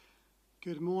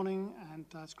Good morning, and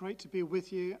it's great to be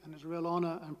with you, and it's a real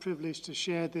honor and privilege to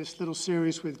share this little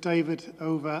series with David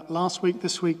over last week,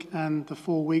 this week, and the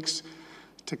 4 weeks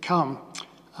to come.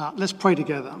 Let's pray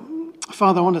together.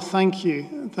 Father, I want to thank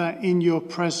you that in your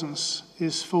presence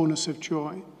is fullness of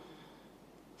joy.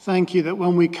 Thank you that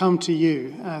when we come to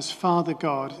you as Father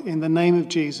God, in the name of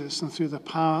Jesus and through the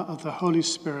power of the Holy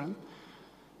Spirit,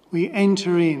 we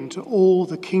enter into all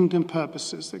the kingdom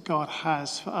purposes that God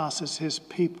has for us as his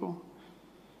people.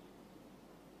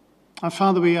 And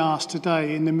Father, we ask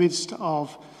today, in the midst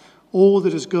of all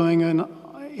that is going on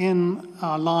in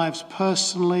our lives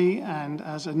personally and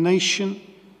as a nation,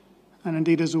 and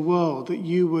indeed as a world, that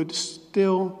you would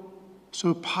still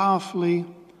so powerfully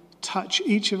touch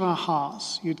each of our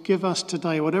hearts. You'd give us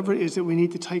today whatever it is that we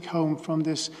need to take home from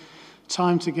this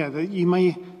time together. You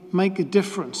may make a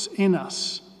difference in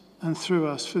us and through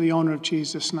us for the honor of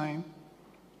Jesus' name.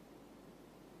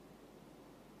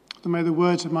 And may the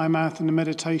words of my mouth and the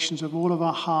meditations of all of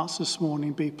our hearts this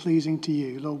morning be pleasing to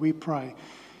you. Lord, we pray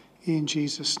in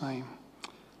Jesus' name.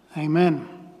 Amen.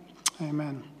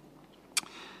 Amen.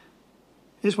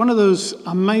 It's one of those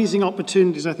amazing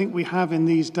opportunities I think we have in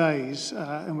these days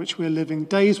in which we're living,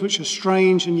 days which are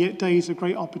strange and yet days of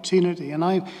great opportunity. And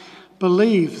I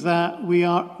believe that we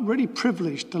are really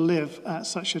privileged to live at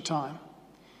such a time.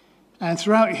 And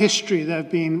throughout history, there have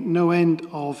been no end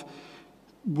of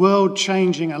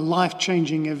world-changing and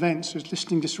life-changing events. I was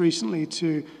listening just recently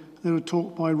to a little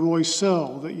talk by Roy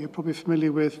Searle that you're probably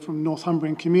familiar with from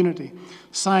Northumbrian Community,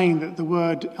 saying that the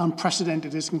word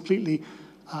unprecedented is completely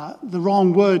the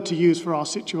wrong word to use for our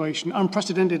situation.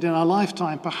 Unprecedented in our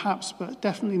lifetime, perhaps, but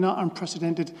definitely not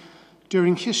unprecedented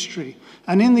during history.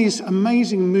 And in these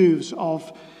amazing moves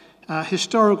of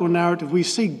historical narrative, we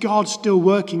see God still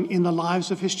working in the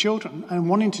lives of his children and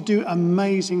wanting to do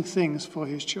amazing things for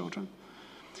his children.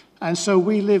 And so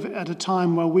we live at a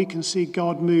time where we can see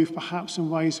God move perhaps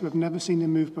in ways we've never seen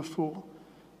him move before.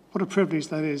 What a privilege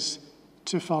that is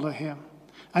to follow him.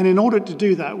 And in order to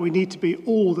do that, we need to be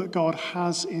all that God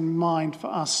has in mind for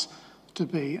us to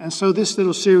be. And so this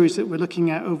little series that we're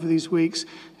looking at over these weeks,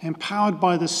 Empowered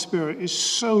by the Spirit, is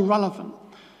so relevant.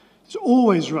 It's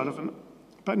always relevant,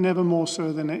 but never more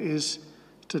so than it is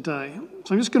today.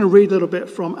 So I'm just going to read a little bit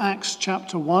from Acts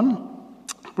chapter 1,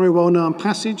 very well-known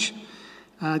passage.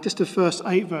 Just the first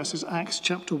 8 verses, Acts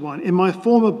chapter 1. In my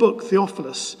former book,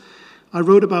 Theophilus, I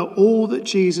wrote about all that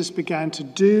Jesus began to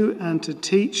do and to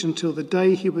teach until the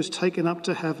day he was taken up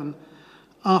to heaven,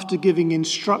 after giving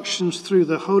instructions through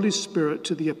the Holy Spirit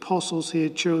to the apostles he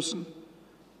had chosen.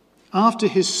 After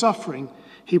his suffering,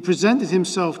 he presented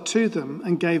himself to them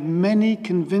and gave many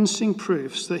convincing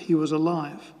proofs that he was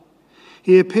alive.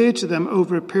 He appeared to them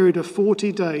over a period of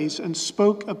 40 days and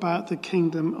spoke about the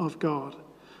kingdom of God.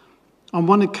 On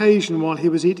one occasion, while he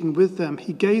was eating with them,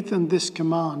 he gave them this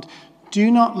command: do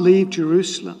not leave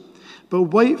Jerusalem, but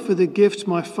wait for the gift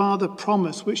my Father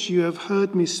promised, which you have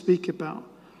heard me speak about.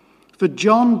 For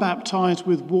John baptized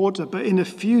with water, but in a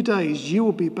few days you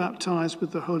will be baptized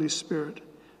with the Holy Spirit.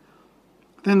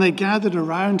 Then they gathered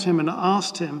around him and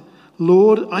asked him,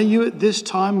 Lord, are you at this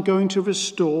time going to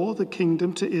restore the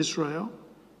kingdom to Israel?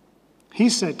 He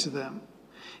said to them,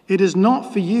 it is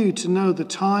not for you to know the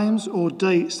times or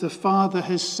dates the Father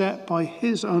has set by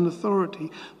his own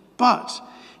authority, but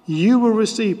you will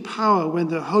receive power when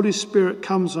the Holy Spirit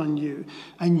comes on you,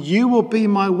 and you will be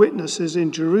my witnesses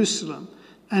in Jerusalem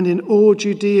and in all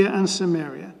Judea and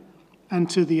Samaria and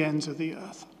to the ends of the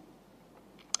earth.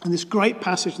 And this great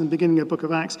passage in the beginning of the book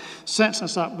of Acts sets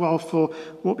us up well for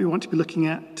what we want to be looking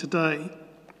at today.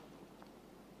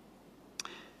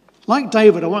 Like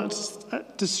David, I want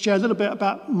to share a little bit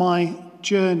about my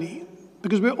journey,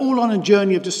 because we're all on a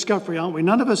journey of discovery, aren't we?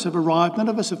 None of us have arrived. None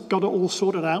of us have got it all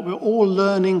sorted out. We're all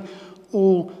learning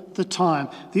all the time.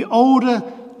 The older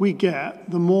we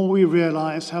get, the more we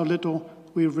realize how little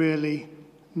we really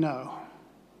know,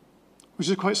 which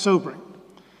is quite sobering,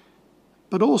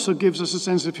 but also gives us a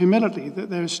sense of humility that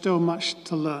there is still much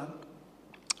to learn.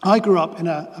 I grew up in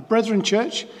a Brethren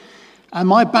church, and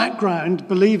my background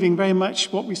believing very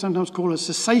much what we sometimes call a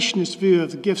cessationist view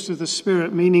of the gifts of the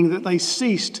Spirit, meaning that they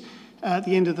ceased at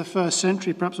the end of the first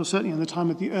century, perhaps, or certainly in the time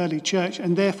of the early church,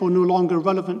 and therefore no longer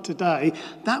relevant today.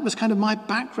 That was kind of my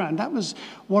background. That was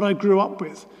what I grew up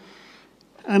with.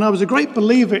 And I was a great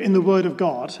believer in the Word of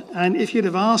God. And if you'd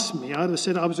have asked me, I'd have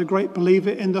said I was a great believer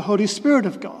in the Holy Spirit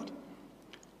of God.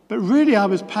 But really, I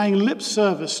was paying lip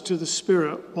service to the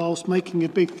Spirit whilst making a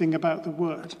big thing about the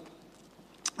Word.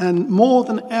 And more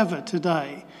than ever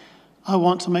today, I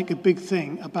want to make a big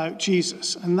thing about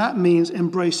Jesus. And that means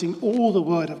embracing all the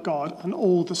Word of God and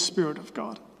all the Spirit of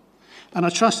God. And I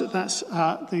trust that that's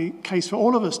the case for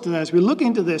all of us today. As we look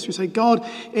into this, we say, God,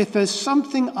 if there's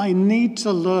something I need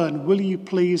to learn, will you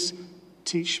please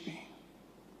teach me?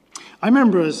 I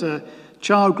remember as a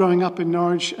child growing up in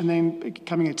Norwich and then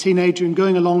becoming a teenager and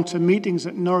going along to meetings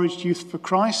at Norwich Youth for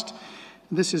Christ.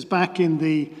 This is back in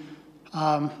the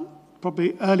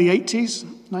probably early 80s,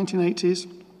 1980s.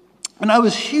 And I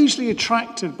was hugely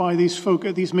attracted by these folk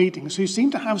at these meetings who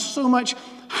seemed to have so much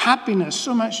happiness,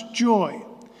 so much joy.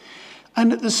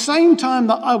 And at the same time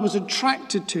that I was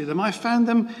attracted to them, I found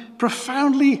them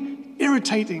profoundly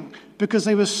irritating because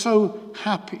they were so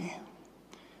happy.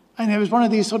 And it was one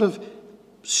of these sort of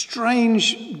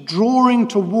strange drawing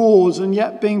towards and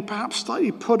yet being perhaps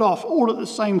slightly put off all at the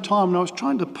same time. And I was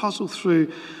trying to puzzle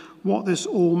through what this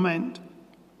all meant.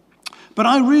 But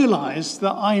I realized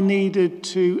that I needed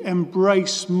to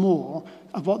embrace more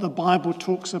of what the Bible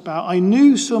talks about. I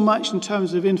knew so much in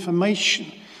terms of information,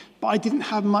 but I didn't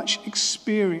have much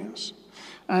experience.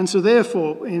 And so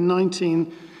therefore, in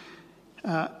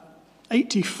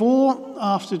 1984,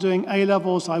 after doing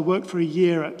A-levels, I worked for a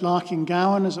year at Larkin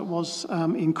Gowan, as it was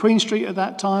in Queen Street at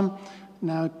that time,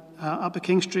 now Upper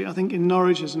King Street, I think, in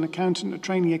Norwich as an accountant, a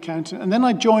training accountant. And then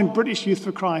I joined British Youth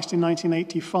for Christ in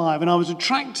 1985, and I was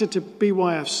attracted to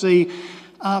BYFC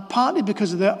partly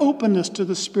because of their openness to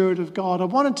the Spirit of God. I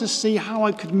wanted to see how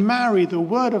I could marry the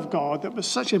Word of God, that was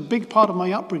such a big part of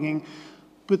my upbringing,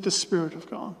 with the Spirit of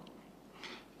God.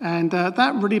 And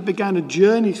that really began a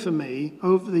journey for me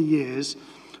over the years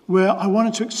where I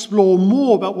wanted to explore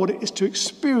more about what it is to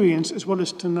experience as well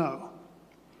as to know.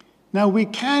 Now, we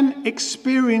can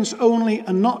experience only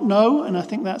and not know, and I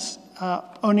think that's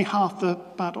only half the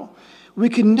battle. We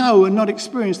can know and not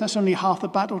experience, that's only half the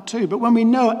battle too. But when we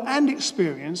know and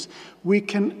experience, we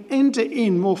can enter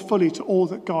in more fully to all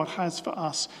that God has for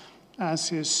us as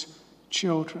his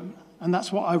children. And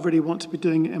that's what I really want to be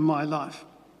doing in my life.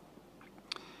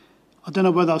 I don't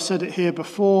know whether I've said it here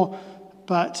before,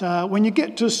 but when you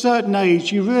get to a certain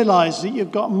age, you realize that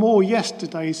you've got more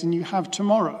yesterdays than you have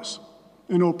tomorrows,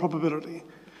 in all probability.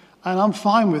 And I'm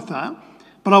fine with that.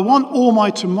 But I want all my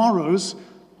tomorrows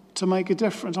to make a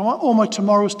difference. I want all my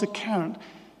tomorrows to count.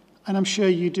 And I'm sure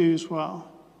you do as well.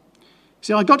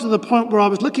 See, I got to the point where I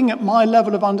was looking at my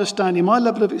level of understanding, my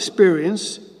level of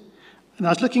experience, and I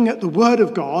was looking at the Word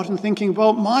of God and thinking,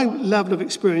 well, my level of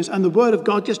experience and the Word of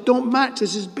God just don't match.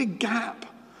 There's this big gap.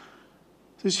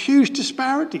 There's huge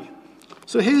disparity.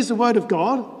 So here's the Word of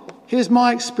God. Here's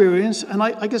my experience. And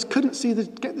I just couldn't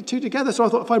get the two together. So I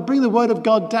thought, if I bring the Word of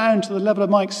God down to the level of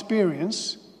my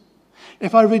experience,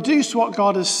 if I reduce what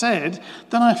God has said,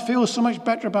 then I feel so much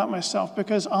better about myself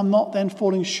because I'm not then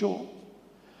falling short.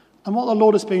 And what the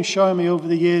Lord has been showing me over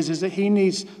the years is that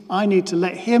I need to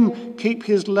let him keep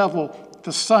his level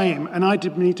the same, and I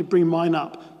need to bring mine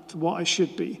up to what I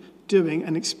should be doing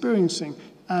and experiencing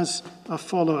as a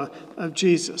follower of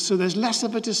Jesus. So there's less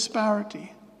of a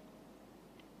disparity.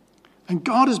 And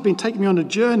God has been taking me on a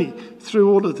journey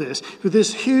through all of this with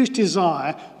this huge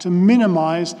desire to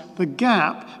minimize the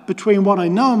gap between what I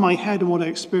know in my head and what I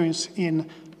experience in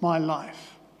my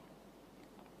life.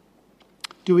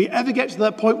 Do we ever get to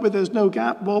that point where there's no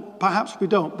gap? Well, perhaps we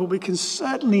don't, but we can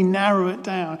certainly narrow it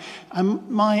down. And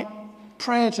my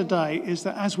prayer today is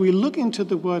that as we look into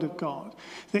the Word of God,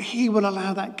 that he will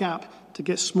allow that gap to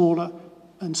get smaller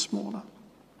and smaller.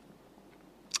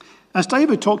 As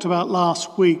David talked about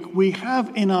last week, we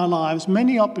have in our lives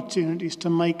many opportunities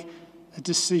to make a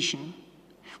decision.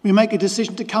 We make a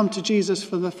decision to come to Jesus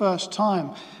for the first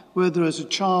time, whether as a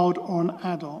child or an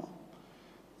adult.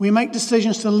 We make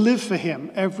decisions to live for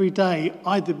him every day.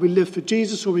 Either we live for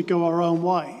Jesus or we go our own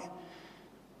way.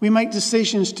 We make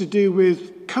decisions to do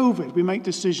with COVID. We make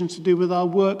decisions to do with our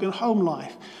work and home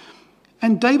life.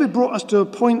 And David brought us to a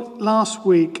point last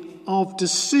week of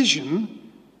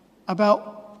decision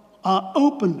about our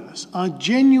openness, our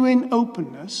genuine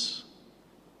openness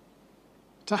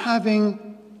to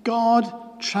having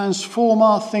God transform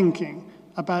our thinking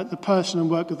about the person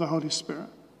and work of the Holy Spirit.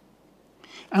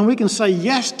 And we can say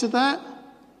yes to that,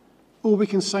 or we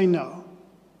can say no.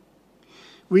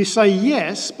 We say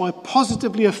yes by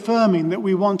positively affirming that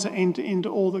we want to enter into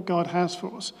all that God has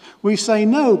for us. We say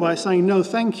no by saying no,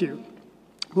 thank you.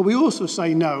 But we also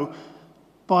say no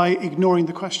by ignoring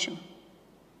the question.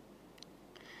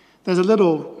 There's a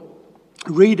little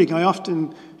reading I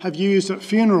often have used at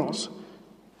funerals,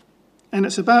 and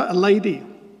it's about a lady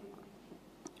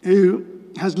who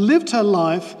has lived her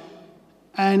life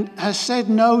and has said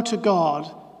no to God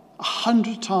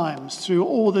 100 times through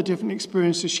all the different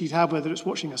experiences she'd had, whether it's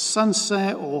watching a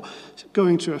sunset or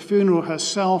going to a funeral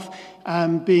herself,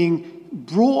 and being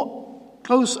brought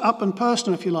close up and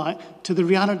personal, if you like, to the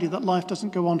reality that life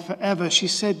doesn't go on forever, she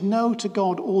said no to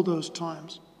God all those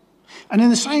times. And in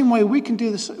the same way, we can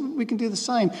do the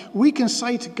same. We can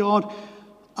say to God,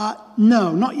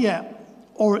 no, not yet,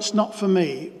 or it's not for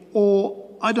me, or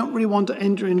I don't really want to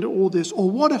enter into all this, or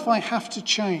what if I have to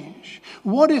change?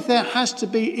 What if there has to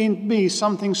be in me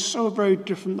something so very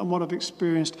different than what I've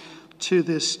experienced to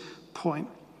this point?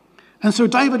 And so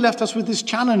David left us with this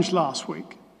challenge last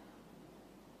week.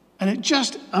 And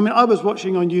I was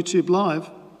watching on YouTube Live,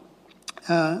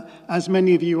 as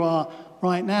many of you are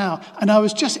right now, and I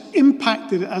was just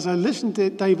impacted as I listened to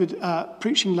David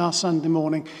preaching last Sunday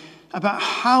morning about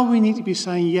how we need to be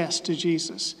saying yes to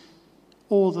Jesus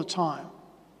all the time.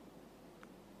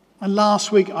 And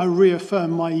last week I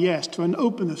reaffirmed my yes to an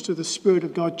openness to the Spirit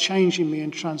of God changing me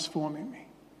and transforming me.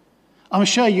 I'm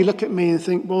sure you look at me and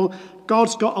think, well,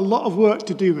 God's got a lot of work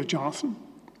to do with Jonathan.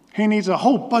 He needs a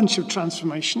whole bunch of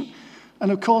transformation.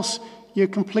 And of course, you're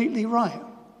completely right.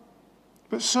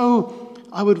 But so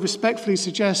I would respectfully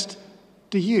suggest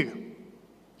to you,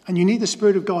 and you need the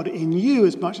Spirit of God in you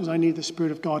as much as I need the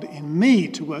Spirit of God in me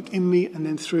to work in me and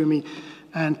then through me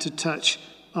and to touch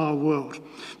our world.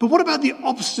 But what about the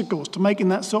obstacles to making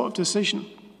that sort of decision?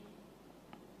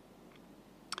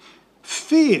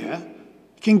 Fear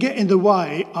can get in the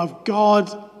way of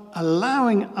God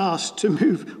allowing us to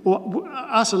move, or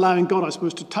us allowing God, I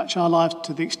suppose, to touch our lives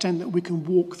to the extent that we can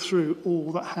walk through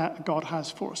all that God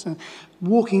has for us and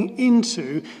walking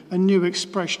into a new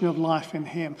expression of life in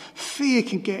Him. Fear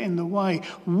can get in the way.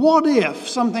 What if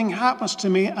something happens to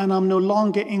me and I'm no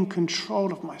longer in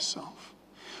control of myself?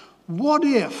 What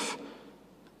if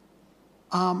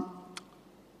I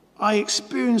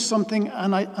experience something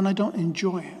and I don't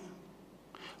enjoy it?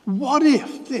 What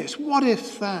if this? What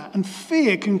if that? And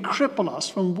fear can cripple us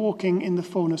from walking in the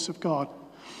fullness of God.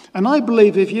 And I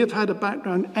believe if you've had a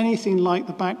background anything like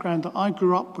the background that I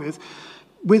grew up with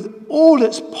all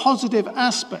its positive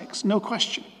aspects, no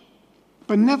question,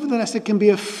 but nevertheless there can be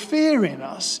a fear in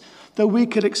us that we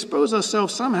could expose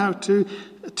ourselves somehow to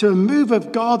a move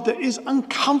of God that is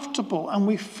uncomfortable, and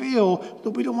we feel that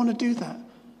we don't want to do that.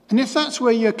 And if that's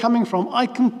where you're coming from, I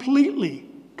completely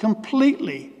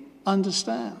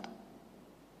understand.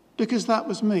 Because that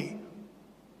was me.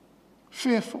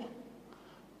 Fearful.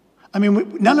 I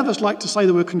mean, none of us like to say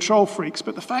that we're control freaks,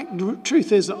 but the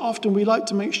truth is that often we like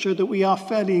to make sure that we are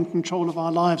fairly in control of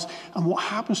our lives and what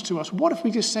happens to us. What if we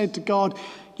just said to God,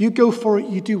 you go for it,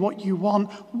 you do what you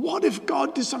want? What if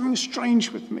God did something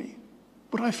strange with me?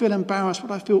 Would I feel embarrassed?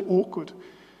 Would I feel awkward?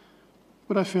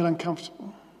 Would I feel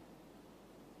uncomfortable?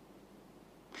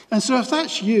 And so if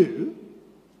that's you,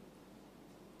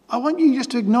 I want you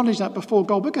just to acknowledge that before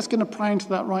God. We're just going to pray into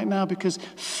that right now because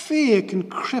fear can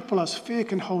cripple us. Fear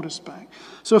can hold us back.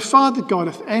 So, Father God,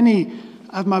 if any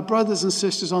of my brothers and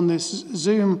sisters on this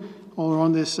Zoom or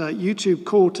on this YouTube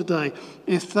call today,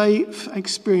 if they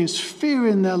experience fear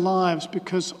in their lives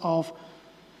because of,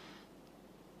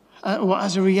 or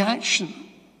as a reaction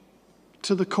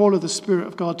to the call of the Spirit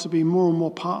of God to be more and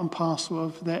more part and parcel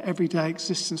of their everyday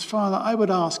existence, Father, I would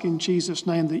ask in Jesus'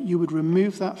 name that you would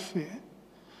remove that fear.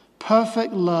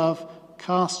 Perfect love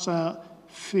casts out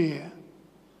fear.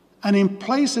 And in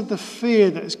place of the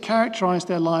fear that has characterized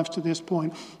their lives to this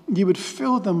point, you would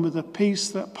fill them with a peace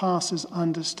that passes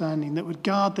understanding, that would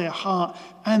guard their heart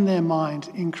and their mind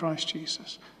in Christ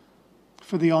Jesus.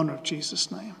 For the honor of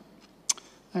Jesus' name.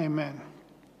 Amen.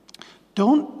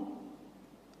 Don't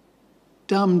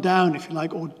dumb down, if you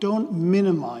like, or don't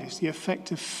minimize the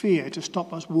effect of fear to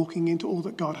stop us walking into all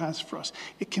that God has for us.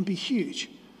 It can be huge,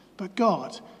 but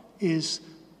God is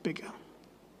bigger.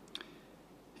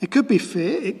 It could be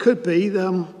fear. It could be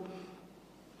the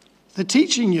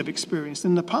teaching you've experienced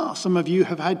in the past. Some of you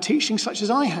have had teaching such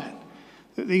as I had,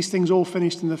 that these things all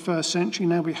finished in the first century.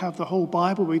 Now we have the whole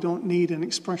Bible. We don't need an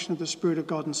expression of the Spirit of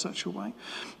God in such a way.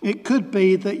 It could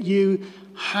be that you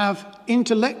have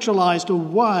intellectualized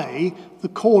away the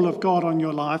call of God on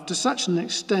your life to such an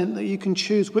extent that you can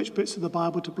choose which bits of the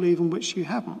Bible to believe and which you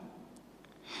haven't.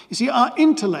 You see, our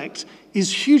intellect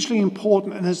is hugely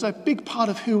important and is a big part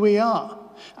of who we are.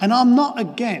 And I'm not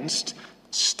against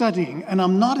studying, and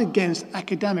I'm not against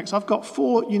academics. I've got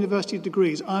 4 university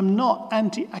degrees. I'm not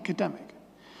anti-academic.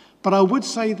 But I would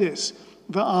say this,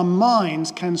 that our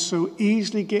minds can so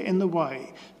easily get in the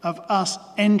way of us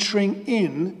entering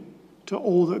in to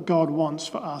all that God wants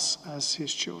for us as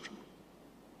his children.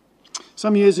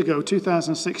 Some years ago,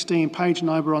 2016, Paige and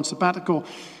I were on sabbatical,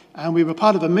 and we were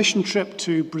part of a mission trip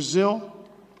to Brazil.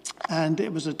 And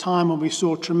it was a time when we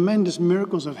saw tremendous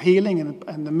miracles of healing,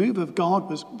 and the move of God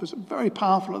was very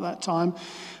powerful at that time.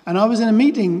 And I was in a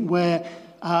meeting where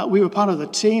we were part of the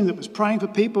team that was praying for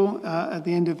people at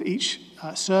the end of each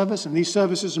service. And these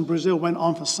services in Brazil went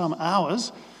on for some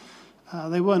hours.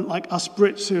 They weren't like us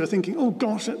Brits who are thinking, oh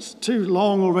gosh, that's too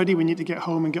long already, we need to get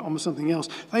home and get on with something else.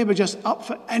 They were just up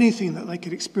for anything that they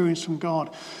could experience from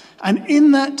God. And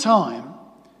in that time,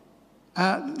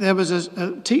 there was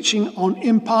a teaching on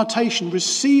impartation,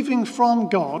 receiving from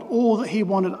God all that he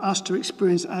wanted us to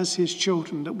experience as his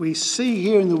children, that we see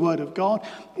here in the Word of God.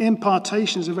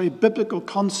 Impartation is a very biblical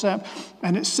concept,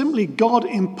 and it's simply God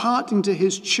imparting to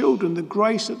his children the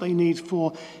grace that they need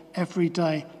for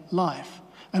everyday life.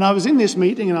 And I was in this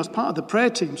meeting, and I was part of the prayer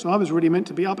team, so I was really meant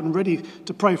to be up and ready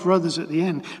to pray for others at the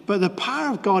end. But the power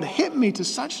of God hit me to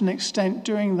such an extent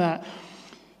during that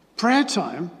prayer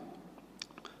time.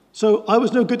 So I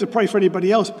was no good to pray for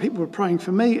anybody else. People were praying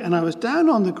for me, and I was down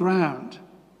on the ground.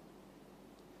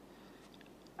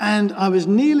 And I was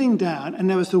kneeling down, and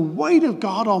there was the weight of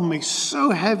God on me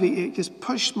so heavy, it just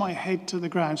pushed my head to the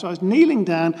ground. So I was kneeling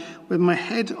down with my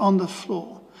head on the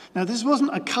floor. Now, this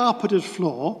wasn't a carpeted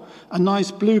floor, a nice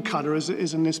blue colour as it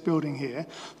is in this building here.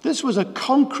 This was a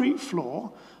concrete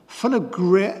floor full of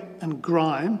grit and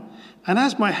grime. And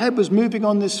as my head was moving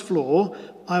on this floor,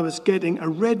 I was getting a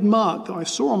red mark that I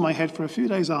saw on my head for a few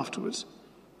days afterwards.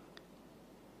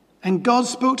 And God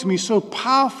spoke to me so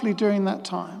powerfully during that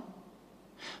time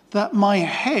that my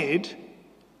head,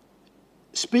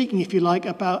 speaking, if you like,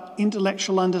 about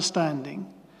intellectual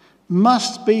understanding,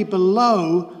 must be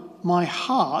below my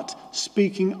heart,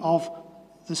 speaking of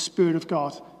the Spirit of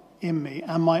God in me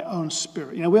and my own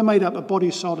spirit. You know, we're made up of body,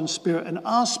 soul, and spirit, and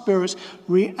our spirits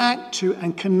react to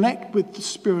and connect with the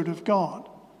Spirit of God.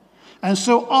 And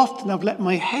so often I've let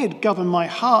my head govern my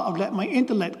heart, I've let my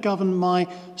intellect govern my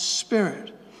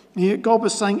spirit. And yet God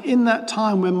was saying in that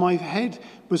time when my head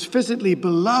was physically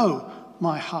below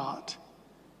my heart,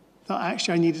 that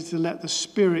actually I needed to let the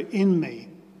Spirit in me,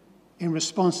 in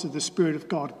response to the Spirit of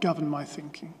God, govern my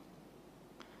thinking.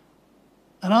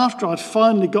 And after I'd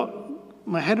finally got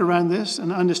my head around this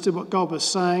and understood what God was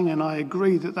saying, and I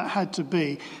agreed that that had to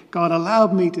be, God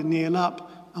allowed me to kneel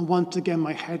up, and once again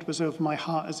my head was over my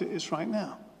heart as it is right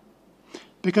now.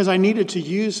 Because I needed to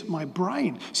use my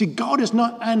brain. See, God is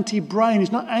not anti-brain,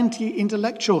 he's not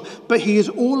anti-intellectual, but he is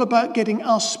all about getting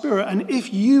our spirit. And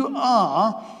if you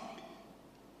are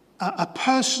a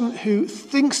person who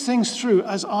thinks things through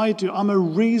as I do, I'm a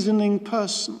reasoning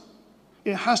person.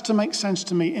 It has to make sense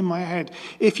to me in my head.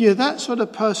 If you're that sort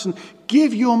of person,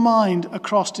 give your mind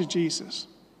across to Jesus.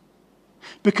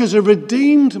 Because a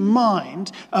redeemed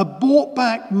mind, a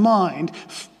bought-back mind,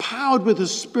 powered with the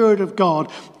Spirit of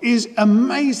God, is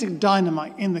amazing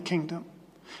dynamite in the kingdom.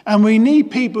 And we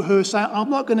need people who are saying, I'm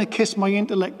not going to kiss my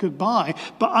intellect goodbye,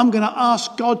 but I'm going to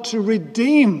ask God to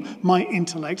redeem my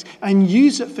intellect and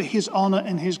use it for his honor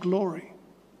and his glory.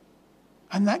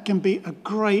 And that can be a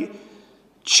great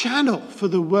channel for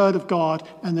the Word of God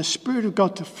and the Spirit of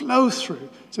God to flow through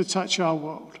to touch our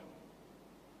world.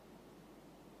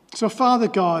 So, Father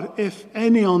God, if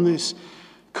any on this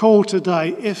call today,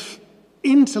 if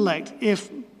intellect,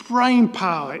 if brain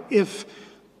power, if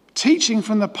teaching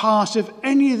from the past, if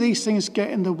any of these things get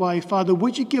in the way, Father,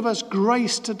 would you give us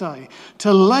grace today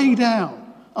to lay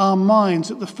down our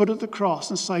minds at the foot of the cross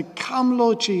and say, come,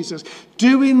 Lord Jesus,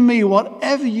 do in me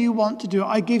whatever you want to do.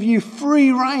 I give you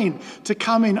free rein to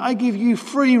come in. I give you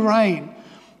free rein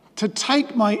to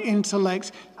take my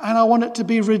intellect, and I want it to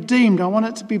be redeemed. I want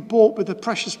it to be bought with the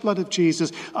precious blood of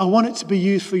Jesus. I want it to be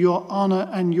used for your honor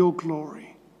and your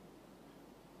glory.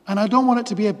 And I don't want it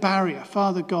to be a barrier,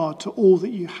 Father God, to all that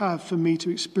you have for me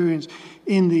to experience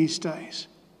in these days.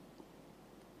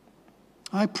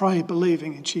 I pray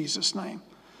believing in Jesus' name.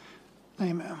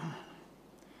 Amen.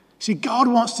 See, God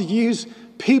wants to use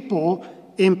people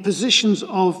in positions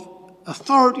of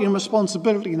authority and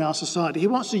responsibility in our society. He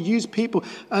wants to use people,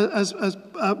 as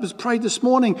was prayed this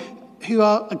morning, who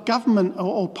are a government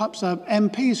or perhaps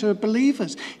MPs who are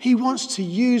believers. He wants to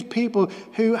use people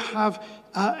who have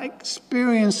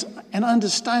experience and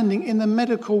understanding in the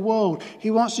medical world.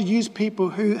 He wants to use people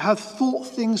who have thought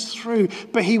things through,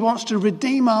 but he wants to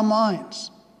redeem our minds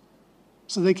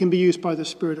so they can be used by the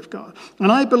Spirit of God.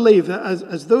 And I believe that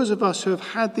as those of us who have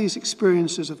had these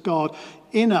experiences of God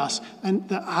in us and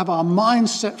that have our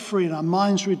minds set free and our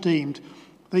minds redeemed,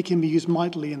 they can be used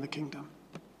mightily in the kingdom.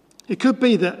 It could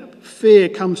be that fear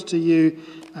comes to you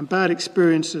and bad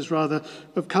experiences, rather,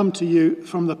 have come to you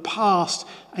from the past.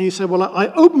 And you say, well, I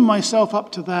opened myself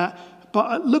up to that,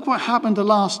 but look what happened the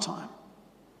last time.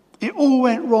 It all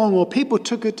went wrong, or people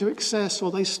took it to excess,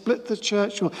 or they split the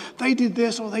church, or they did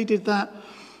this, or they did that.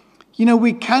 You know,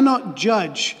 we cannot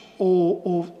judge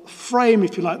or frame,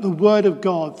 if you like, the Word of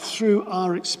God through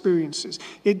our experiences.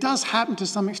 It does happen to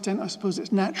some extent, I suppose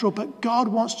it's natural, but God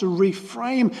wants to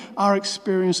reframe our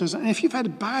experiences. And if you've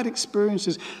had bad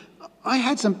experiences, I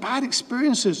had some bad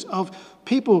experiences of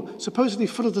people supposedly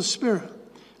full of the Spirit,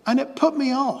 and it put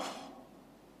me off.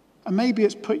 And maybe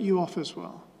it's put you off as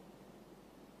well.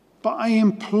 But I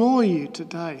implore you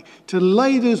today to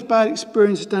lay those bad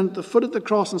experiences down at the foot of the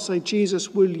cross and say, Jesus,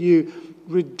 will you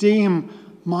redeem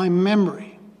my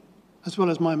memory as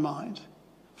well as my mind?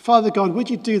 Father God, would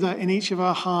you do that in each of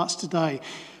our hearts today?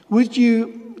 Would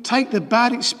you take the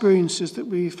bad experiences that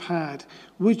we've had?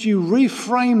 Would you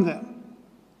reframe them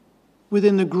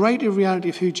within the greater reality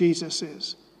of who Jesus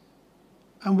is?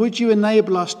 And would you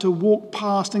enable us to walk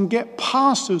past and get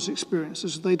past those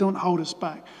experiences so they don't hold us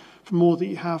back from all that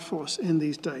you have for us in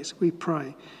these days? We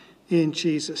pray in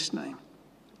Jesus' name.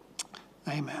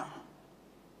 Amen.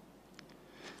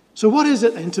 So what is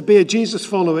it then to be a Jesus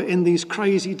follower in these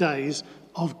crazy days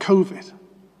of COVID?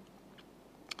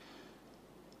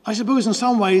 I suppose in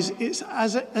some ways it's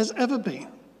as it has ever been.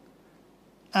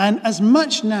 And as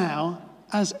much now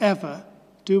as ever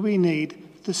do we need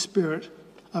the Spirit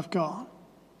of God.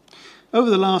 Over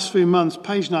the last few months,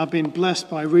 Paige and I have been blessed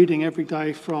by reading every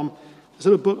day from a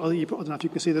little book, I don't know if you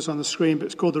can see this on the screen, but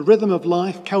it's called The Rhythm of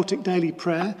Life, Celtic Daily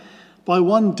Prayer, by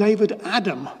one David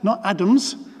Adam, not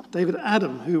Adams, David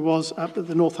Adam, who was up at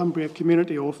the Northumbria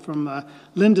community or from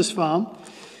Lindisfarne.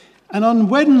 And on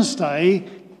Wednesday,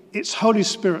 it's Holy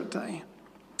Spirit Day.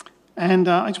 And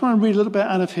I just want to read a little bit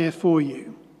out of here for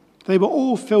you. They were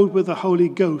all filled with the Holy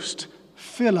Ghost.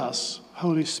 Fill us,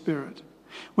 Holy Spirit.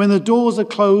 When the doors are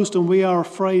closed and we are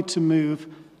afraid to move,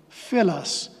 fill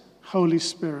us, Holy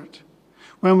Spirit.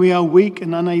 When we are weak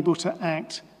and unable to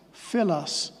act, fill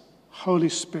us, Holy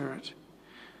Spirit.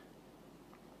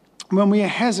 When we are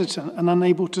hesitant and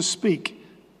unable to speak,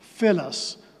 fill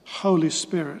us, Holy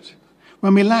Spirit.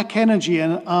 When we lack energy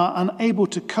and are unable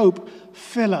to cope,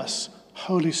 fill us,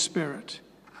 Holy Spirit.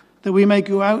 That we may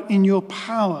go out in your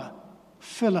power,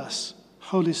 fill us,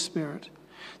 Holy Spirit.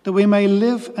 That we may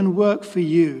live and work for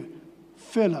you,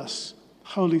 fill us,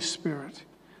 Holy Spirit.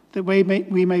 That we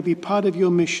may be part of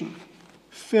your mission,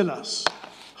 fill us,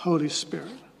 Holy Spirit.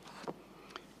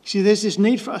 See, there's this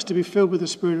need for us to be filled with the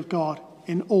Spirit of God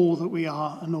in all that we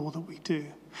are and all that we do.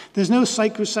 There's no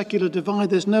sacred secular divide.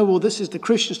 There's no, well, this is the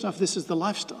Christian stuff, this is the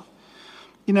life stuff.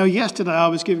 You know, yesterday I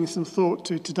was giving some thought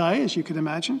to today, as you can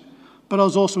imagine, but I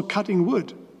was also cutting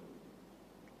wood.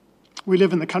 We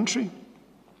live in the country,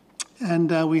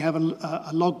 and we have a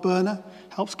log burner,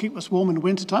 helps keep us warm in the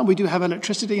wintertime. We do have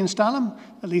electricity in Stalham,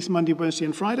 at least Monday, Wednesday,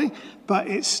 and Friday, but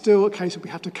it's still a case of we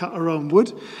have to cut our own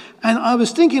wood. And I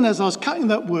was thinking as I was cutting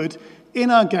that wood in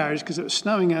our garage, because it was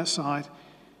snowing outside,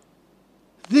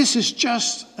 this is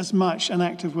just as much an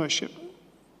act of worship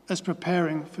as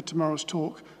preparing for tomorrow's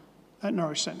talk at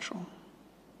Norwich Central.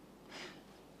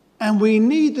 And we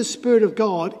need the Spirit of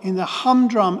God in the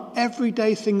humdrum,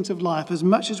 everyday things of life as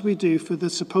much as we do for the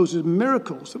supposed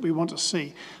miracles that we want to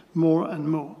see more and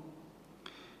more.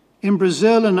 In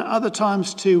Brazil and at other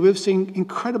times too, we've seen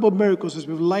incredible miracles as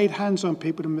we've laid hands on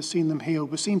people and we've seen them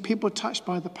healed. We've seen people touched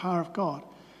by the power of God.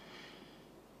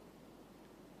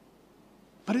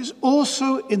 But it's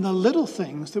also in the little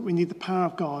things that we need the power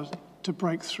of God to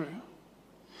break through.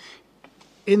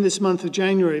 In this month of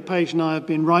January, Paige and I have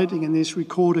been writing and this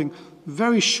recording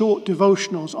very short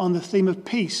devotionals on the theme of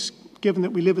peace, given that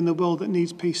we live in a world that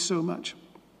needs peace so much.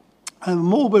 And the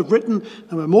more we've written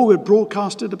and the more we've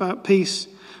broadcasted about peace,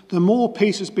 the more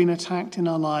peace has been attacked in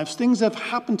our lives. Things have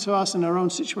happened to us in our own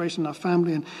situation, our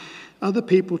family, and other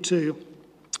people too,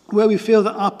 where we feel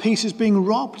that our peace is being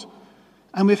robbed.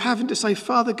 And we're having to say,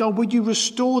 Father God, would you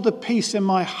restore the peace in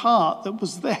my heart that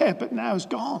was there but now is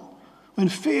gone? When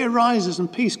fear rises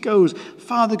and peace goes,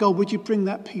 Father God, would you bring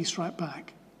that peace right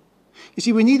back? You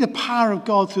see, we need the power of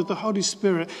God through the Holy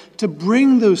Spirit to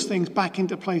bring those things back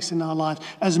into place in our lives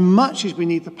as much as we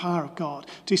need the power of God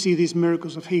to see these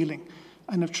miracles of healing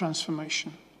and of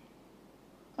transformation.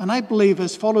 And I believe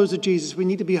as followers of Jesus, we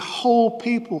need to be whole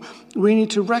people. We need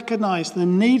to recognize the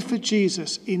need for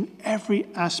Jesus in every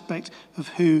aspect of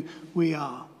who we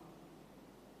are.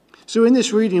 So in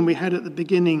this reading we had at the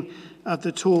beginning of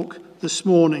the talk this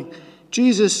morning,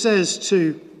 Jesus says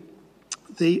to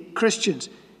the Christians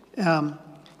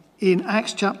in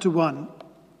Acts chapter 1,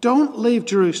 don't leave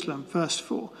Jerusalem, verse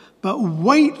 4, but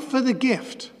wait for the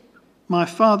gift my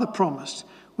Father promised,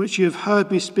 which you have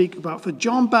heard me speak about. For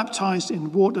John baptized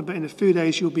in water, but in a few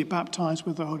days you'll be baptized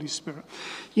with the Holy Spirit.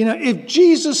 You know, if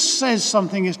Jesus says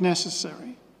something is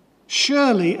necessary,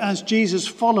 Surely, as Jesus'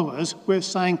 followers, we're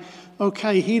saying,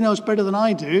 okay, he knows better than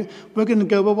I do. We're going to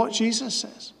go by what Jesus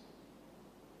says.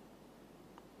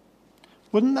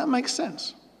 Wouldn't that make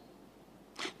sense?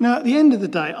 Now, at the end of the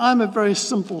day, I'm a very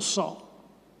simple soul.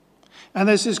 And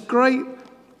there's this great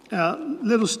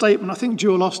little statement, I think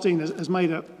Joel Osteen has made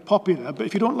it popular, but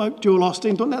if you don't like Joel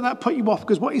Osteen, don't let that put you off,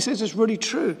 because what he says is really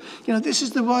true. This is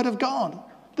the Word of God.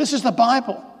 This is the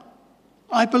Bible.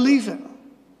 I believe it,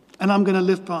 and I'm going to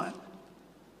live by it.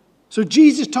 So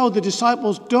Jesus told the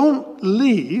disciples, don't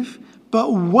leave,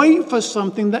 but wait for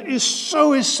something that is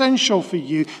so essential for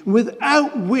you,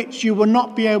 without which you will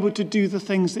not be able to do the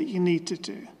things that you need to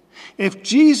do. If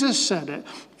Jesus said it,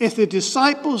 if the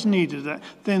disciples needed it,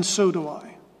 then so do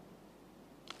I.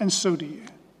 And so do you.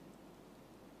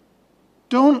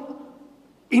 Don't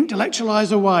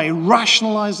intellectualize away,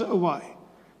 rationalize it away,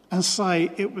 and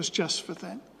say it was just for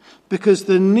them. Because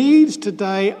the needs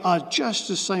today are just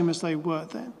the same as they were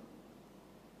then.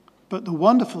 But the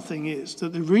wonderful thing is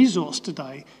that the resource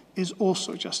today is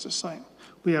also just the same.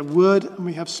 We have Word and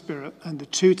we have Spirit, and the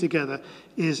two together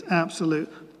is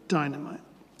absolute dynamite.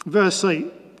 Verse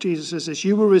 8, Jesus says this,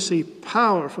 you will receive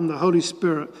power from the Holy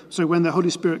Spirit, so when the Holy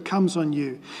Spirit comes on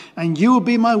you, and you will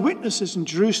be my witnesses in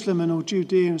Jerusalem and all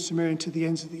Judea and Samaria and to the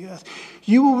ends of the earth.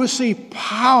 You will receive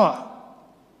power.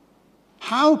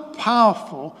 How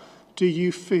powerful do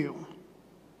you feel?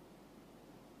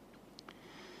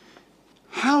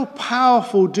 How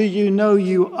powerful do you know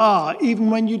you are, even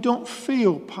when you don't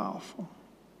feel powerful?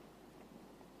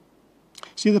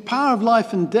 See, the power of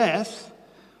life and death,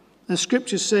 the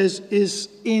Scripture says, is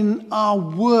in our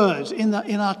words, in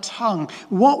our tongue.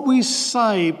 What we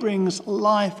say brings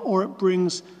life or it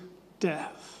brings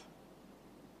death.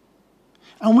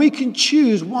 And we can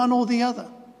choose one or the other.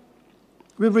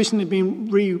 We've recently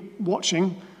been re-watching,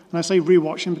 and I say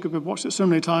re-watching because we've watched it so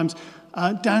many times,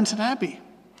 Downton Abbey.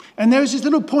 And there's this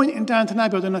little point in Downton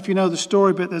Abbey, I don't know if you know the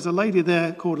story, but there's a lady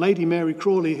there called Lady Mary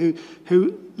Crawley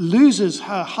who loses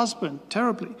her husband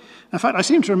terribly. In fact, I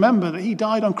seem to remember that he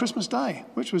died on Christmas Day,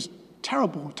 which was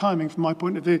terrible timing from my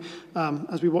point of view,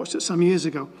 as we watched it some years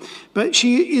ago. But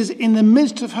she is in the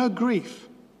midst of her grief.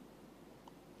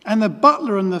 And the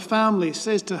butler and the family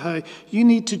says to her, you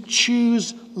need to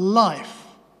choose life,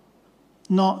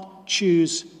 not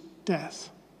choose death.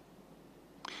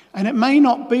 And it may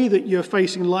not be that you're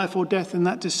facing life or death in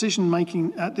that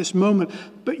decision-making at this moment,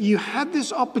 but you had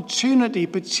this opportunity,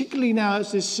 particularly now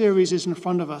as this series is in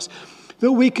front of us,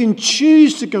 that we can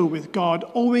choose to go with God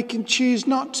or we can choose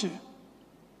not to.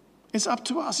 It's up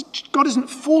to us. God isn't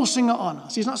forcing it on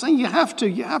us. He's not saying you have to,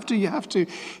 you have to, you have to.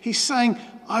 He's saying,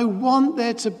 I want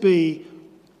there to be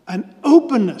an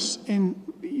openness in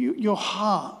your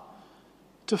heart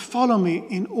to follow me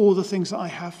in all the things that I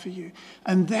have for you.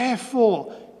 And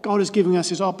therefore, God is giving us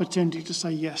his opportunity to say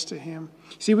yes to him.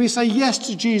 See, we say yes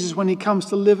to Jesus when he comes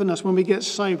to live in us, when we get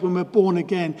saved, when we're born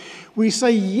again. We say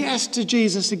yes to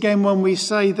Jesus again when we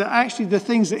say that actually the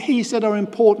things that he said are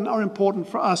important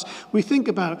for us. We think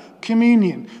about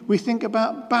communion. We think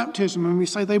about baptism, and we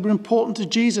say they were important to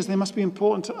Jesus. They must be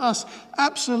important to us.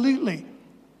 Absolutely.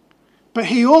 But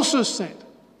he also said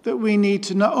that we need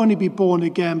to not only be born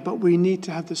again, but we need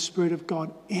to have the Spirit of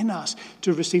God in us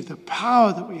to receive the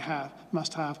power that we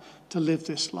must have to live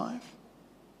this life.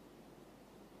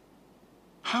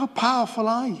 How powerful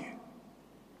are you?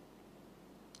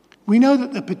 We know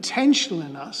that the potential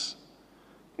in us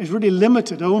is really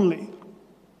limited only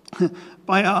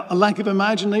by a lack of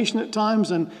imagination at times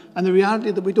and the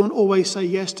reality that we don't always say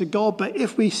yes to God. But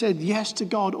if we said yes to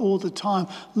God all the time,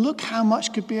 look how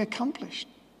much could be accomplished.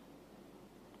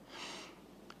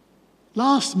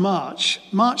 Last March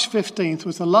 15th,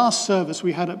 was the last service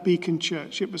we had at Beacon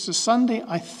Church. It was the Sunday,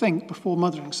 I think, before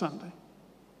Mothering Sunday.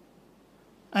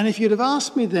 And if you'd have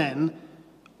asked me then,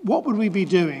 what would we be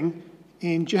doing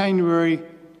in January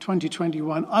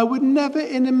 2021, I would never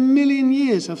in a million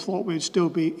years have thought we'd still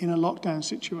be in a lockdown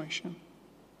situation.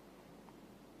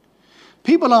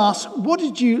 People ask, what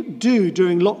did you do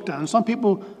during lockdown? Some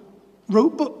people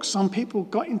wrote books, some people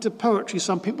got into poetry,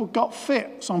 some people got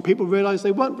fit, some people realized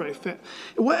they weren't very fit.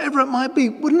 Whatever it might be,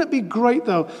 wouldn't it be great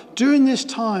though, during this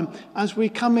time, as we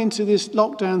come into this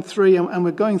lockdown 3 and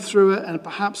we're going through it and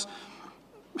perhaps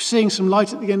seeing some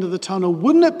light at the end of the tunnel,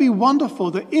 wouldn't it be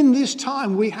wonderful that in this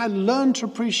time we had learned to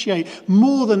appreciate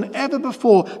more than ever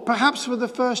before, perhaps for the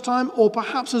first time or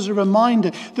perhaps as a reminder,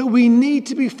 that we need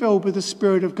to be filled with the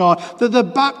Spirit of God, that the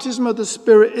baptism of the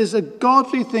Spirit is a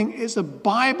godly thing, it's a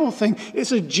Bible thing,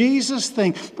 it's a Jesus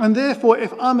thing, and therefore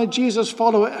if I'm a Jesus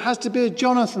follower, it has to be a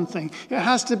Jonathan thing, it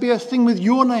has to be a thing with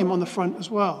your name on the front as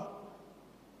well.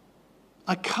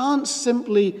 I can't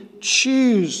simply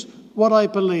choose what I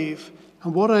believe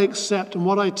and what I accept and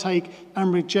what I take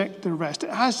and reject the rest.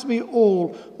 It has to be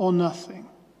all or nothing.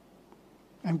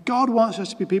 And God wants us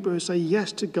to be people who say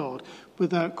yes to God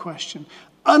without question.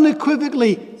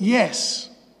 Unequivocally, yes.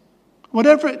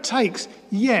 Whatever it takes,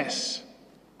 yes.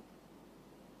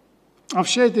 I've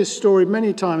shared this story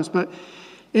many times, but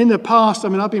in the past,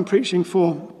 I've been preaching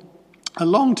for a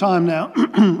long time now.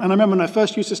 And I remember when I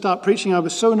first used to start preaching, I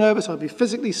was so nervous, I'd be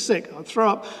physically sick. I'd throw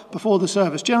up before the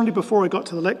service, generally before I got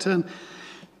to the lectern,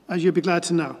 as you'd be glad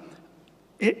to know.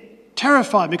 It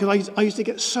terrified me because I used to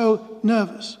get so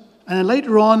nervous. And then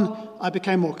later on, I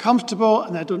became more comfortable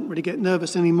and I don't really get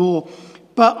nervous anymore.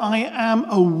 But I am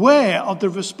aware of the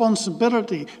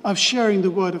responsibility of sharing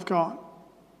the Word of God.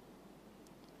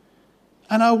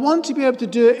 And I want to be able to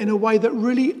do it in a way that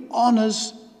really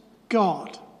honors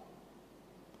God.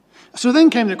 So then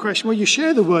came the question, well, you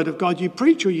share the Word of God, you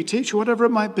preach or you teach or whatever it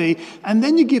might be, and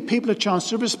then you give people a chance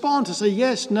to respond, to say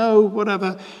yes, no,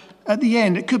 whatever. At the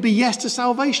end, it could be yes to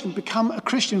salvation, become a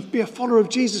Christian, be a follower of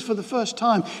Jesus for the first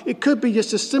time. It could be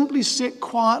just to simply sit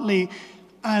quietly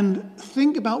and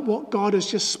think about what God has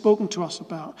just spoken to us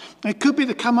about. It could be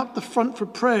to come up the front for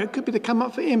prayer. It could be to come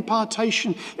up for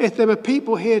impartation. If there were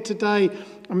people here today,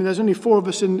 there's only 4 of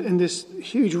us in this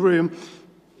huge room,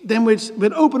 then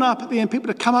we'd open up at the end, people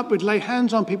to come up, we'd lay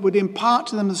hands on people, we'd impart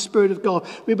to them the Spirit of God.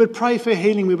 We would pray for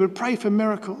healing, we would pray for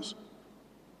miracles.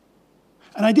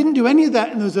 And I didn't do any of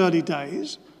that in those early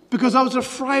days because I was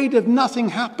afraid of nothing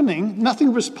happening,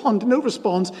 nothing responding, no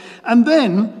response. And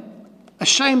then,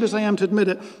 ashamed as I am to admit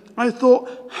it, I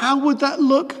thought, how would that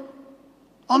look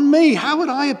on me? How would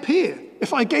I appear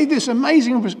if I gave this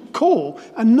amazing call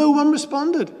and no one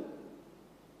responded?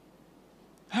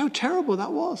 How terrible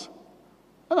that was.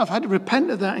 And I've had to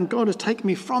repent of that, and God has taken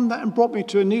me from that and brought me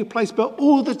to a new place. But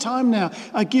all the time now,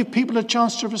 I give people a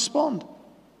chance to respond.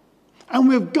 And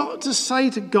we've got to say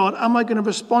to God, am I going to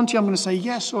respond to you? I'm going to say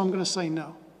yes or I'm going to say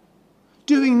no.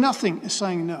 Doing nothing is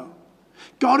saying no.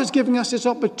 God is giving us this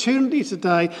opportunity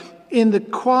today in the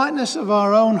quietness of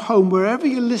our own home, wherever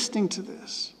you're listening to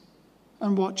this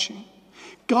and watching.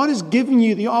 God has given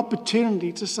you the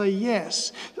opportunity to say,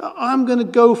 yes, I'm going to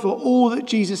go for all that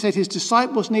Jesus said his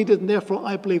disciples needed, and therefore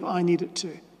I believe I need it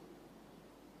too.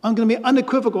 I'm going to be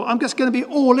unequivocal. I'm just going to be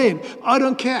all in. I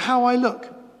don't care how I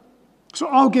look. So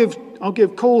I'll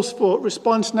give calls for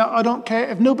response now. I don't care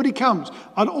if nobody comes.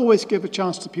 I'll always give a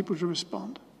chance to people to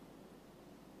respond.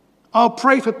 I'll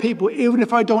pray for people even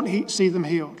if I don't see them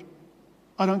healed.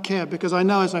 I don't care, because I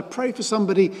know as I pray for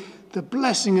somebody, the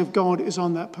blessing of God is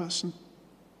on that person.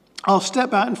 I'll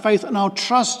step out in faith and I'll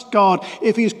trust God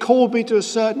if he's called me to a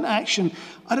certain action.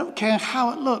 I don't care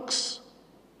how it looks.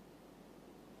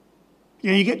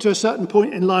 You get to a certain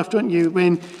point in life, don't you,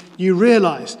 when you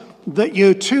realize that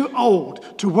you're too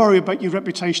old to worry about your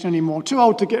reputation anymore, too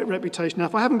old to get a reputation. Now,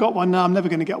 if I haven't got one now, I'm never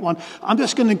going to get one. I'm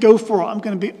just going to go for it. I'm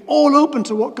going to be all open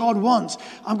to what God wants.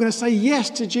 I'm going to say yes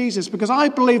to Jesus, because I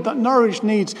believe that Norwich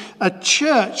needs a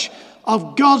church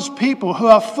of God's people who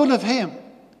are full of him,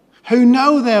 who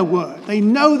know their word, they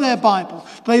know their Bible,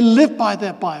 they live by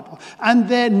their Bible, and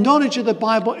their knowledge of the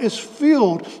Bible is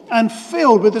fueled and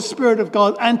filled with the Spirit of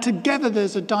God, and together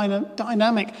there's a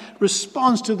dynamic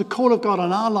response to the call of God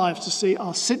on our lives to see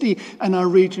our city and our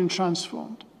region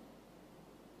transformed.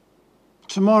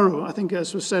 Tomorrow, I think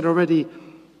as was said already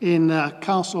in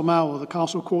Castle Mall, or the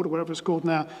Castle Court, or whatever it's called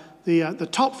now, the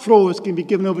top floor is going to be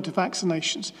given over to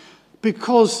vaccinations,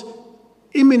 because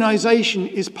immunization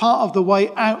is part of the way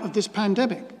out of this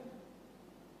pandemic.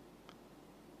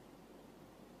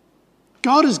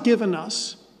 God has given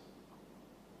us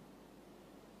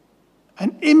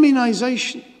an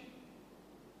immunization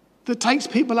that takes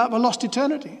people out of a lost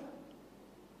eternity.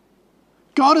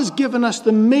 God has given us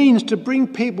the means to bring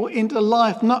people into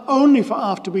life, not only for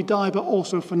after we die, but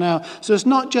also for now. So it's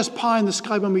not just pie in the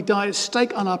sky when we die. It's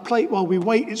steak on our plate while we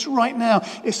wait. It's right now.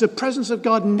 It's the presence of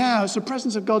God now. It's the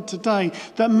presence of God today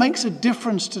that makes a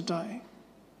difference today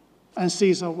and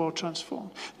sees our world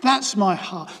transformed. That's my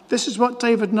heart. This is what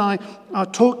David and I are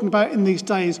talking about in these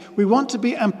days. We want to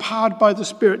be empowered by the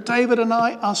Spirit. David and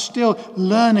I are still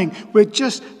learning. We're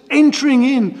just entering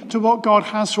into what God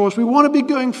has for us. We want to be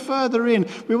going further in.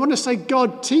 We want to say,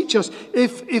 God, teach us.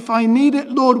 If I need it,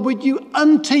 Lord, would you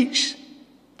unteach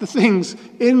the things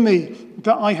in me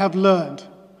that I have learned?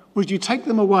 Would you take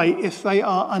them away if they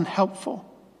are unhelpful?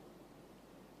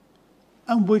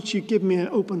 And would you give me an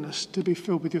openness to be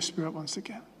filled with your Spirit once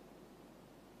again?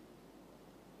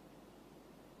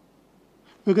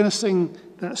 We're going to sing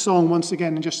that song once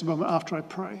again in just a moment after I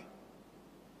pray.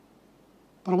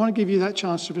 But I want to give you that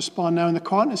chance to respond now in the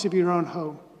quietness of your own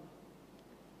home.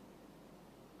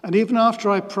 And even after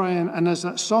I pray, and as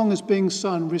that song is being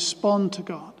sung, respond to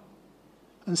God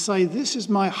and say, this is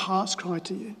my heart's cry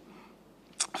to you.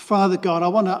 Father God, I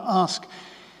want to ask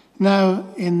now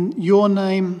in your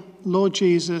name, Lord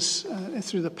Jesus,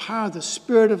 through the power of the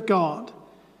Spirit of God,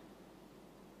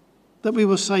 that we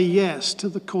will say yes to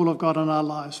the call of God on our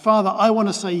lives. Father, I want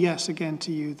to say yes again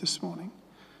to you this morning.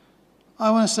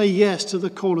 I want to say yes to the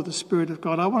call of the Spirit of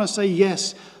God. I want to say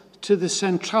yes to the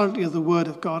centrality of the Word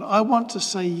of God. I want to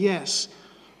say yes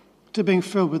to being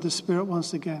filled with the Spirit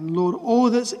once again. Lord, all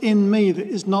that's in me that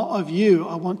is not of you,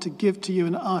 I want to give to you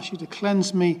and ask you to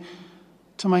cleanse me,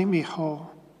 to make me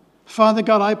whole. Father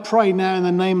God, I pray now in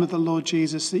the name of the Lord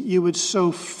Jesus that you would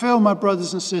so fill my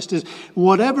brothers and sisters,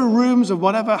 whatever rooms or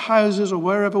whatever houses or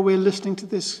wherever we're listening to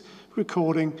this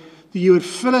recording, that you would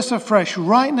fill us afresh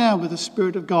right now with the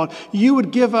Spirit of God. You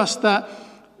would give us that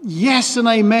yes and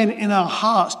amen in our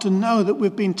hearts to know that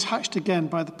we've been touched again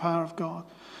by the power of God.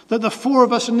 That the four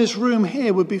of us in this room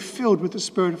here would be filled with the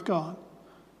Spirit of God.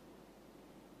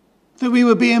 That we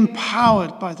would be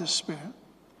empowered by the Spirit.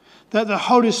 That the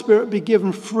Holy Spirit be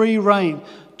given free rein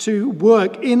to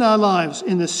work in our lives,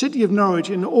 in the city of Norwich,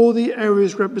 in all the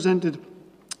areas represented,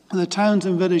 in the towns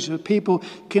and villages where people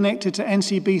connected to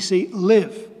NCBC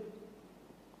live.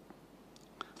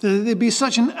 That there be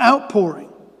such an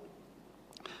outpouring,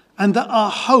 and that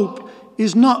our hope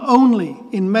is not only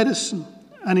in medicine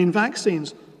and in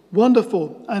vaccines,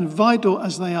 wonderful and vital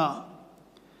as they are,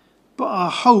 but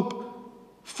our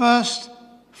hope, first,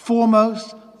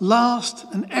 foremost, last,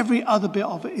 and every other bit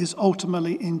of it is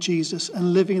ultimately in Jesus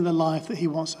and living the life that he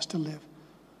wants us to live.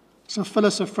 So fill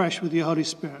us afresh with your Holy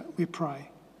Spirit, we pray.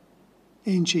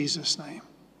 In Jesus' name,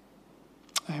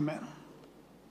 amen.